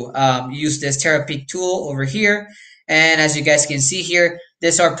to use this Therapeutic tool over here. And as you guys can see here,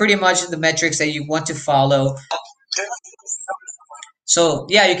 these are pretty much the metrics that you want to follow. So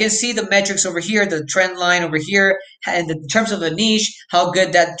yeah, you can see the metrics over here, the trend line over here, and in terms of the niche, how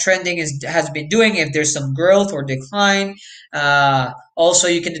good that trending has been doing, if there's some growth or decline. Also,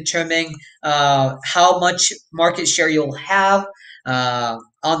 you can determine how much market share you'll have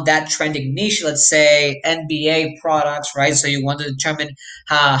on that trending niche. Let's say NBA products, right? So you want to determine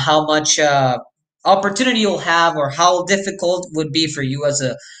how much opportunity you'll have, or how difficult would be for you as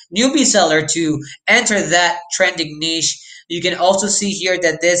a newbie seller to enter that trending niche. You can also see here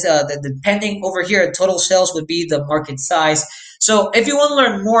that this, depending over here, total sales would be the market size. So if you want to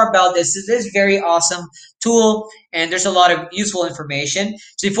learn more about this, this is very awesome tool, and there's a lot of useful information.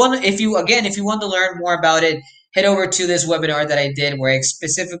 So if you want to learn more about it, head over to this webinar that I did, where I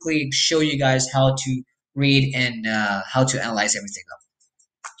specifically show you guys how to read and how to analyze everything.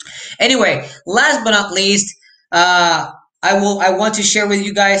 Anyway, last but not least, I want to share with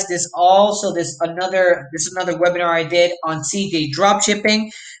you guys this another webinar I did on CJ dropshipping.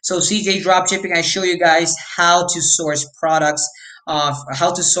 So CJ dropshipping, I show you guys how to source products,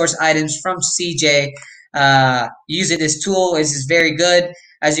 how to source items from CJ using this tool. This is very good.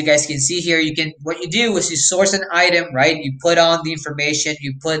 As you guys can see here, what you do is you source an item, right? You put on the information,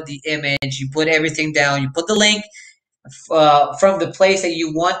 you put the image, you put everything down, you put the link from the place that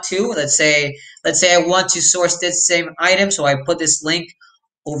you want to. Let's say I want to source this same item, so I put this link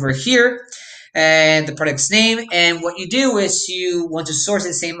over here and the product's name. And what you do is you want to source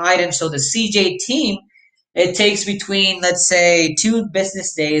the same item. So the CJ team, it takes between, let's say, 2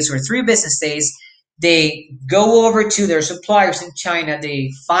 business days or 3 business days. They go over to their suppliers in China.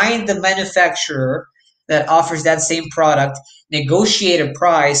 They find the manufacturer that offers that same product, negotiate a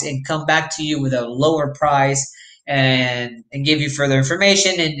price, and come back to you with a lower price, and give you further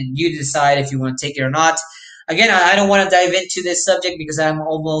information, and you decide if you want to take it or not. Again, I don't want to dive into this subject because I'm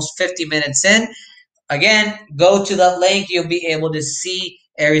almost 50 minutes in. Again, go to that link. You'll be able to see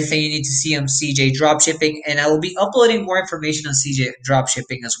everything you need to see on CJ Dropshipping, and I will be uploading more information on CJ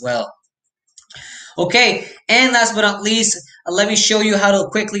Dropshipping as well. Okay, and last but not least, let me show you how to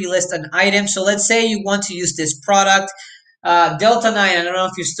quickly list an item. So let's say you want to use this product. Delta 9, I don't know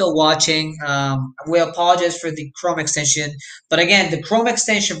if you're still watching. We apologize for the Chrome extension. But again, the Chrome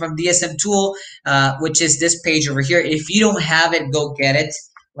extension from DSM Tool, which is this page over here, if you don't have it, go get it.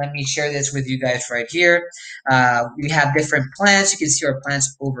 Let me share this with you guys right here. We have different plans. You can see our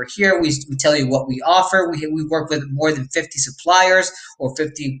plans over here. We tell you what we offer. We work with more than 50 suppliers or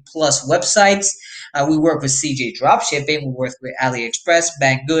 50 plus websites. We work with CJ Dropshipping. We work with AliExpress,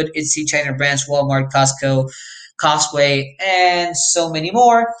 Banggood, Etsy, China Brands, Walmart, Costco, Costway, and so many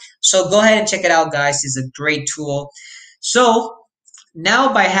more. So go ahead and check it out, guys. It's a great tool. So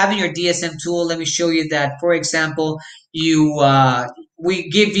now by having your DSM tool, let me show you that, for example, we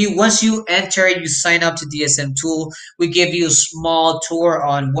give you, once you enter it, you sign up to DSM tool, we give you a small tour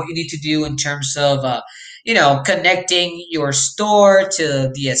on what you need to do in terms of connecting your store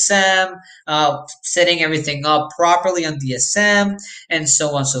to DSM, setting everything up properly on DSM, and so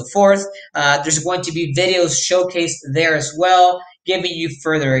on and so forth. There's going to be videos showcased there as well, giving you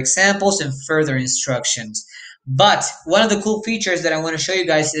further examples and further instructions. But one of the cool features that I want to show you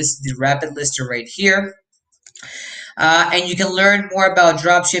guys is the rapid lister right here. And you can learn more about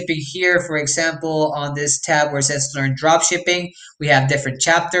dropshipping here. For example, on this tab where it says Learn Dropshipping, we have different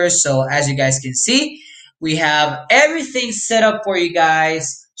chapters. So as you guys can see, we have everything set up for you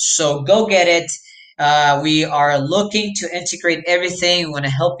guys. So go get it. We are looking to integrate everything. We want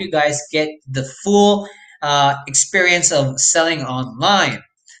to help you guys get the full experience of selling online.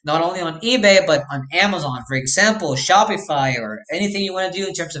 Not only on eBay, but on Amazon, for example, Shopify, or anything you want to do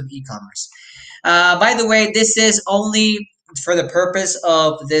in terms of e-commerce. By the way, this is only for the purpose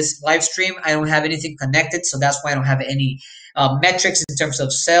of this live stream. I don't have anything connected, so that's why I don't have any metrics in terms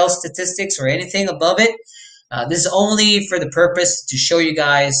of sales statistics or anything above it. This is only for the purpose to show you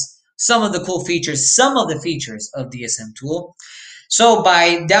guys some of the cool features, some of the features of DSM Tool. So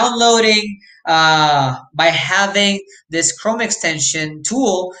by downloading, by having this Chrome extension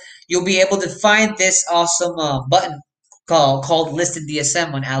tool, you'll be able to find this awesome button called Listed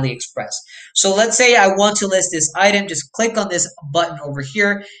DSM on AliExpress. So let's say I want to list this item. Just click on this button over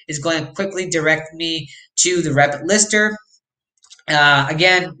here. It's going to quickly direct me to the Rapid Lister.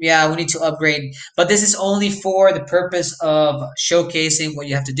 Again, yeah, we need to upgrade, but this is only for the purpose of showcasing what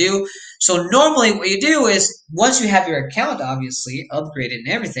you have to do. So normally what you do is, once you have your account obviously upgraded and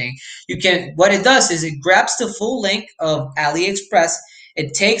everything, what it does is it grabs the full link of AliExpress,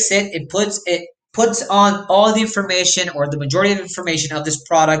 it takes it, it puts on all the information, or the majority of information of this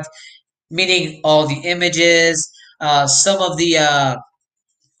product, meaning all the images, some of the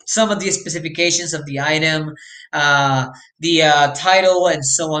specifications of the item, the title, and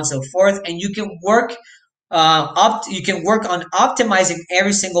so on and so forth. And you can work you can work on optimizing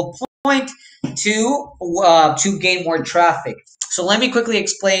every single point to gain more traffic. So let me quickly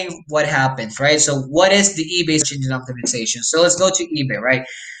explain what happens, right? So what is the eBay search engine optimization? So let's go to eBay, right?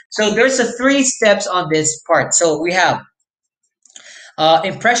 So there's a 3 steps on this part. So we have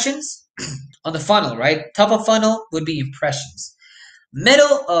impressions on the funnel, right? Top of funnel would be impressions.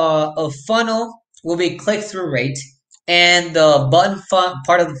 Middle of funnel will be click-through rate, and the button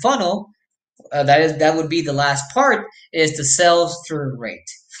part of the funnel, that would be the last part, is the sales through rate.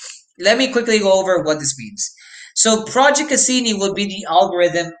 Let me quickly go over what this means. So Project Cassini would be the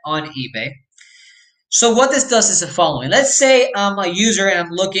algorithm on eBay. So what this does is the following. Let's say I'm a user and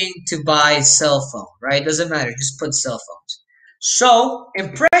I'm looking to buy a cell phone, right? Doesn't matter, just put cell phones. So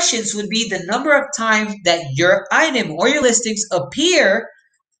impressions would be the number of times that your item or your listings appear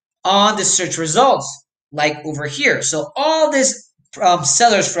on the search results, like over here. So all these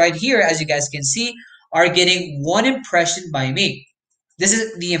sellers right here, as you guys can see, are getting 1 impression by me. This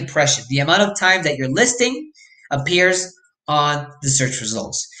is the impression, the amount of time that your listing appears on the search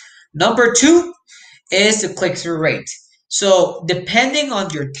results. Number 2 is the click-through rate. So depending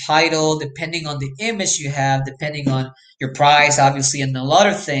on your title, depending on the image you have, depending on your price, obviously, and a lot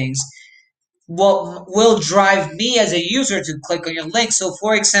of things, what will drive me as a user to click on your link. So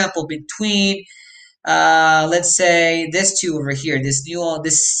for example, between let's say this two over here, this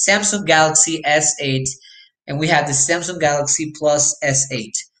Samsung Galaxy S8, and we have the Samsung Galaxy Plus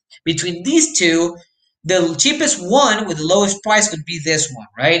S8. Between these two, the cheapest one with the lowest price would be this one,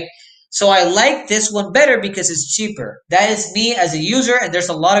 right? So I like this one better because it's cheaper. That is me as a user, and there's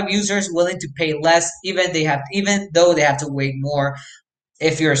a lot of users willing to pay less, even though they have to wait more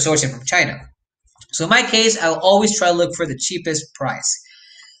if you're sourcing from China. So in my case, I'll always try to look for the cheapest price.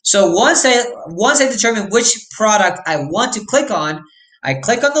 So once I determine which product I want to click on, I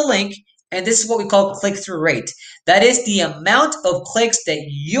click on the link, and this is what we call click-through rate. That is the amount of clicks that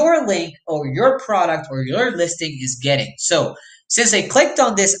your link or your product or your listing is getting. So since I clicked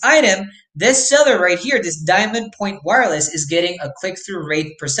on this item, this seller right here, this Diamond Point Wireless, is getting a click-through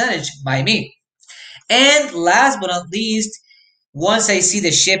rate percentage by me. And last but not least, once I see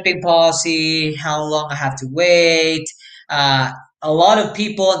the shipping policy, how long I have to wait, a lot of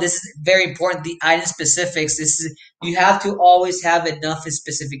people, this is very important, the item specifics. You have to always have enough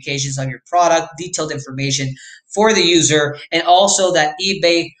specifications on your product, detailed information for the user, and also that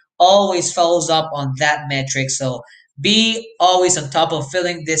eBay always follows up on that metric. So be always on top of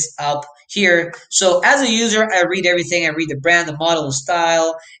filling this up here. So as a user, I read everything. I read the brand, the model, the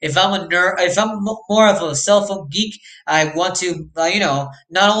style. If I'm more of a cell phone geek, I want to,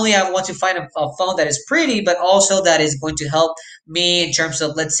 not only I want to find a phone that is pretty, but also that is going to help me in terms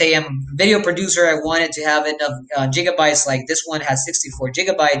of, let's say I'm a video producer. I wanted to have enough gigabytes, like this one has 64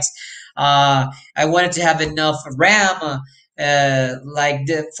 gigabytes. I wanted to have enough RAM. Like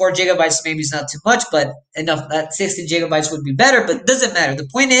the 4 gigabytes maybe is not too much, but enough that 16 gigabytes would be better, but it doesn't matter. The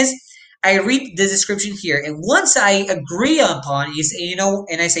point is, I read the description here, and once I agree upon, and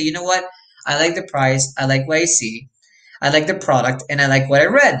I say, you know what, I like the price, I like what I see, I like the product, and I like what I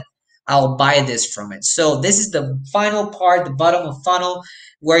read, I'll buy this from it. So this is the final part, the bottom of funnel,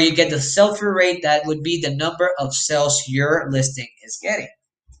 where you get the sell-through rate. That would be the number of sales your listing is getting.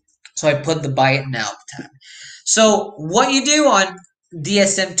 So I put the buy it now tab. So what you do on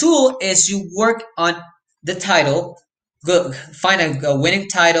DSM Tool is you work on the title, find a winning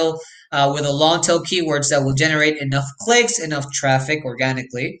title with a long tail keywords that will generate enough clicks, enough traffic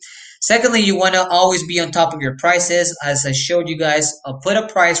organically. Secondly, you want to always be on top of your prices. As I showed you guys, put a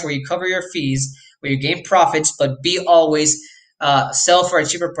price where you cover your fees, where you gain profits, but be always sell for a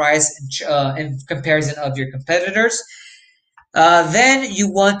cheaper price in comparison of your competitors. Then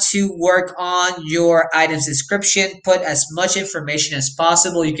you want to work on your item's description. Put as much information as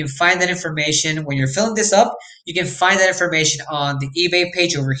possible. You can find that information when you're filling this up. You can find that information on the eBay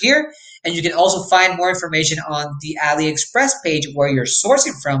page over here. And you can also find more information on the AliExpress page where you're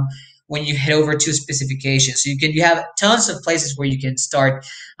sourcing from when you head over to specifications. So you have tons of places where you can start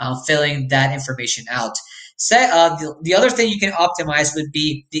filling that information out. The other thing you can optimize would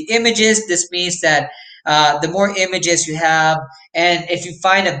be the images. This means that the more images you have, and if you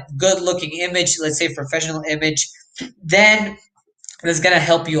find a good looking image, let's say professional image, then that's going to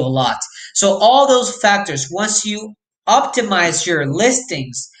help you a lot. So all those factors, once you optimize your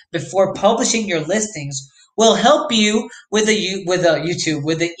listings before publishing your listings, will help you with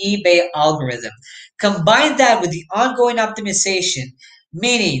the eBay algorithm. Combine that with the ongoing optimization.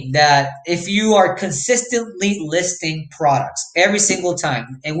 Meaning that if you are consistently listing products every single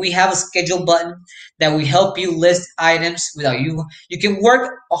time, and we have a schedule button that we help you list items without you can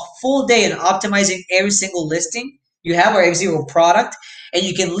work a full day in optimizing every single listing you have or every single product, and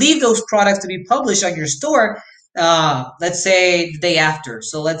you can leave those products to be published on your store. Let's say the day after.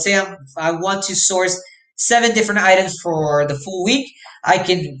 So let's say I want to source 7 different items for the full week. I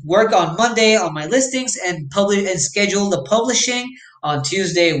can work on Monday on my listings and publish and schedule the publishing on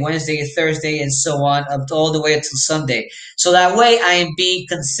Tuesday, Wednesday, Thursday, and so on, up to all the way until Sunday. So that way I am being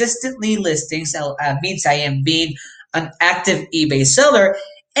consistently listing. So means I am being an active eBay seller.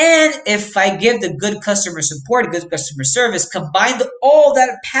 And if I give the good customer support, good customer service, combine all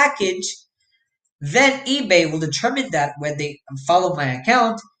that package, then eBay will determine that when they follow my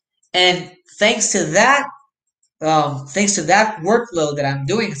account. And thanks to that workload that I'm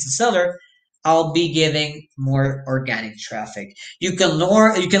doing as a seller, I'll be getting more organic traffic. You can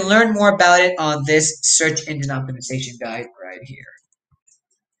learn more about it on this search engine optimization guide right here.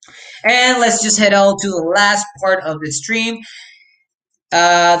 And let's just head out to the last part of the stream,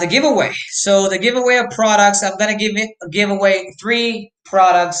 the giveaway. So the giveaway of products, I'm gonna give away 3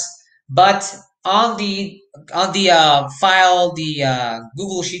 products, but on the file, the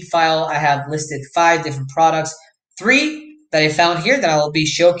Google Sheet file, I have listed 5 different products. 3 that I found here that I will be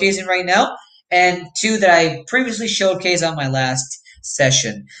showcasing right now, and 2 that I previously showcased on my last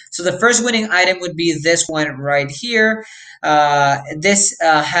session. So the first winning item would be this one right here. This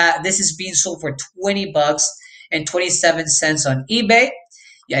is being sold for $20.27 on eBay.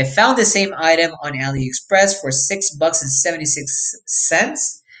 Yeah, I found the same item on AliExpress for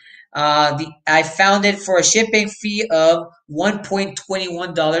 $6.76. I found it for a shipping fee of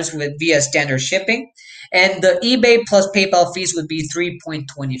 $1.21 via standard shipping, and the eBay plus PayPal fees would be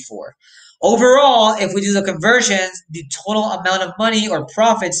 $3.24. Overall, if we do the conversions, the total amount of money or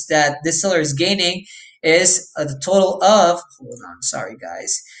profits that this seller is gaining is the total of, hold on, sorry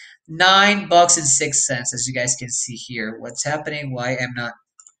guys, $9.06, as you guys can see here. What's happening? Why am not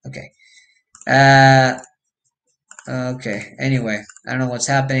okay? Okay. Anyway, I don't know what's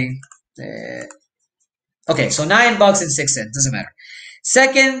happening. Okay, so $9.06 doesn't matter.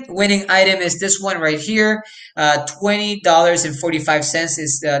 Second winning item is this one right here. $20.45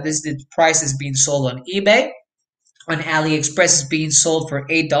 is the price is being sold on eBay. On AliExpress is being sold for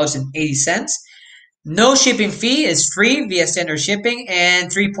 $8.80. No shipping fee is free via standard shipping, and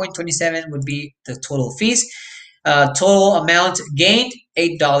 $3.27 would be the total fees. Total amount gained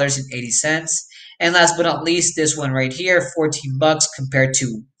 $8.80. And last but not least, this one right here, 14 bucks compared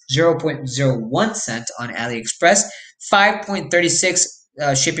to 0.01 cent on AliExpress, 5.36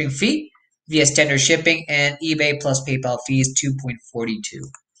 shipping fee via standard shipping, and eBay plus PayPal fees 2.42.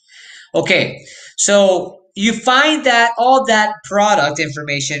 Okay, so you find that all that product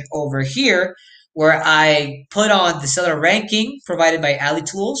information over here where I put on the seller ranking provided by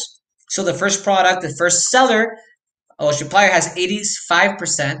AliTools. So the first product, the first seller or supplier has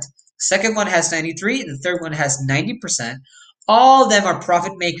 85%. Second one has 93%. The third one has 90%. All of them are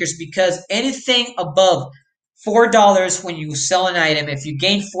profit makers because anything above $4 when you sell an item, if you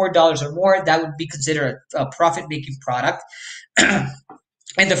gain $4 or more, that would be considered a profit-making product.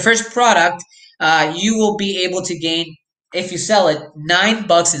 And the first product, you will be able to gain, if you sell it,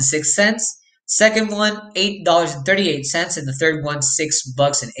 $9.06. Second one, $8.38, and the third one,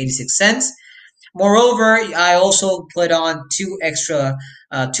 $6.86. Moreover, I also put on two extra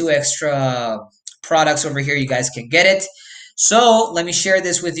products over here. You guys can get it. So let me share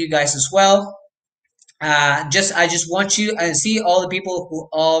this with you guys as well. I just want you to see all the people who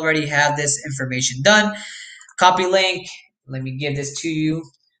already have this information done. Copy link. Let me give this to you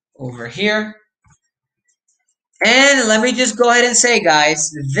over here. And let me just go ahead and say,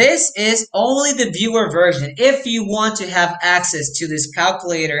 guys, this is only the viewer version. If you want to have access to this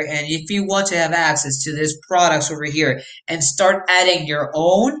calculator and if you want to have access to these products over here and start adding your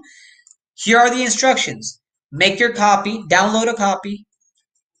own, here are the instructions. Make your copy, download a copy,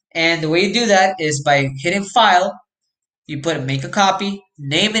 and the way you do that is by hitting File. You put make a copy,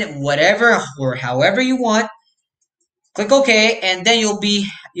 name it whatever or however you want. Click OK, and then you'll be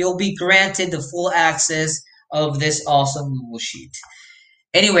granted the full access of this awesome Google Sheet.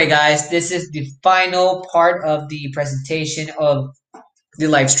 Anyway, guys, this is the final part of the presentation of the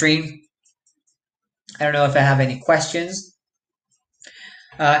live stream. I don't know if I have any questions.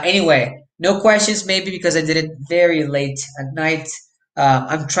 Anyway, no questions maybe because I did it very late at night.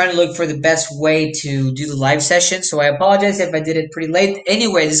 I'm trying to look for the best way to do the live session, so I apologize if I did it pretty late.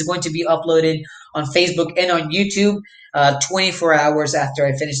 Anyway, this is going to be uploaded on Facebook and on YouTube 24 hours after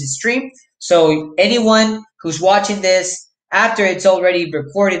I finish the stream. So anyone who's watching this, after it's already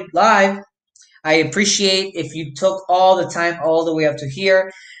recorded live, I appreciate if you took all the time all the way up to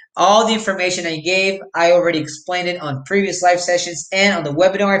here. All the information I gave, I already explained it on previous live sessions and on the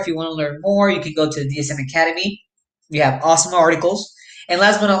webinar. If you want to learn more, you can go to the DSM Academy. We have awesome articles. And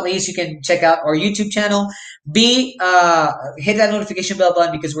last but not least, you can check out our YouTube channel. Hit that notification bell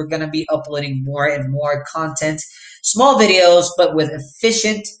button because we're going to be uploading more and more content. Small videos, but with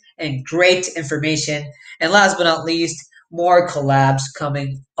efficient and great information. And last but not least, more collabs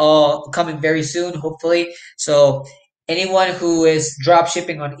coming very soon, hopefully. So anyone who is drop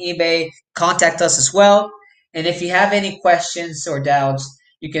shipping on eBay, contact us as well. And if you have any questions or doubts,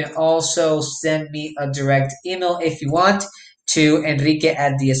 you can also send me a direct email if you want to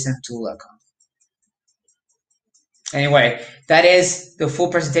enrique@dsmtool.com. Anyway, that is the full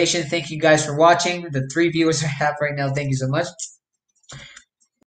presentation. Thank you guys for watching. The 3 viewers I have right now, thank you so much.